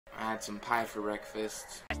I had some pie for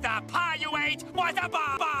breakfast. The pie you ate was a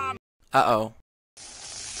bomb! Uh-oh.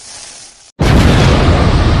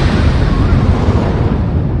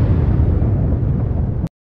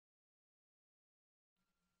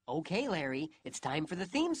 Okay, Larry, it's time for the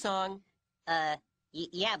theme song.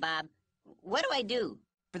 Yeah, Bob. What do I do?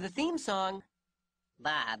 For the theme song.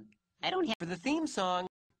 Bob, I don't have... For the theme song.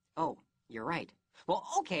 Oh, you're right. Well,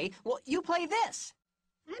 okay, well, you play this.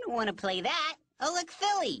 I don't want to play that. I'll look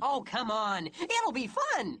silly. Oh, come on. It'll be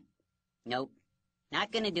fun. Nope.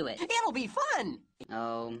 Not gonna do it. It'll be fun.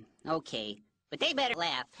 Oh, okay. But they better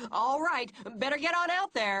laugh. All right, better get on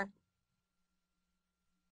out there.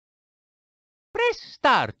 Press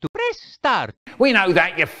start to press start. We know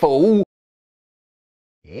that, you fool.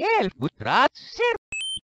 Help with sir.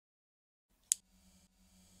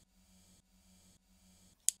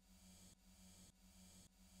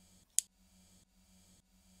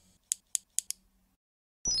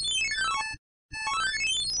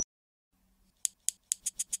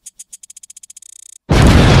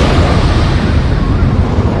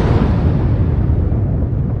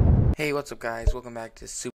 Hey, what's up guys? Welcome back to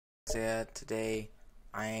Super Isaiah. Today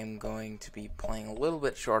I am going to be playing a little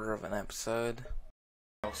bit shorter of an episode.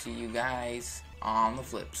 I'll see you guys on the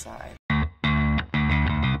flip side.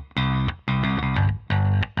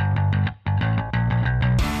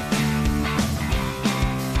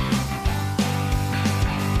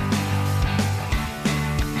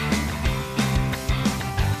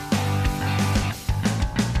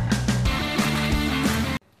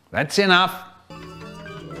 That's enough.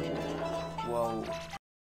 Whoa.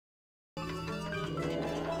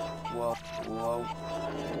 Whoa. Whoa.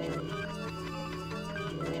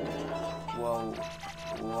 Whoa.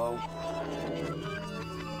 Whoa.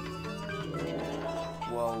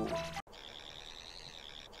 Whoa.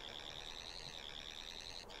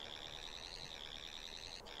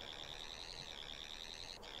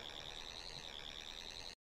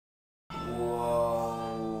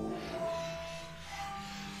 Whoa.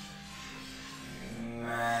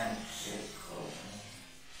 Magical.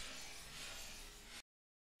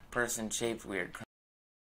 Person shaped weird.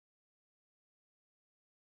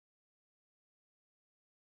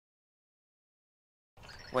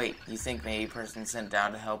 Wait, you think maybe person sent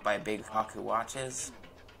down to help by Big Hawk who watches?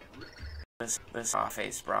 This off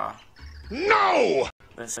face bra. No!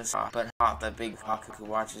 This is off, but thought that Big Hawk who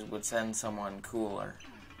watches would send someone cooler.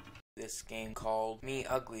 This game called Me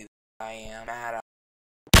Ugly. I am mad.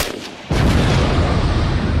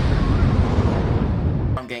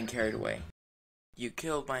 I'm getting carried away. You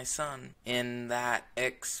killed my son in that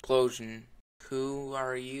explosion. Who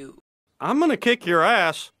are you? I'm gonna kick your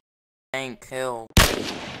ass. Thank Hill.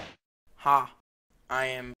 Ha. I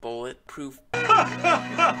am bulletproof.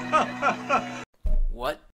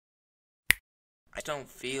 What? I don't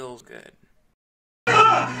feel good.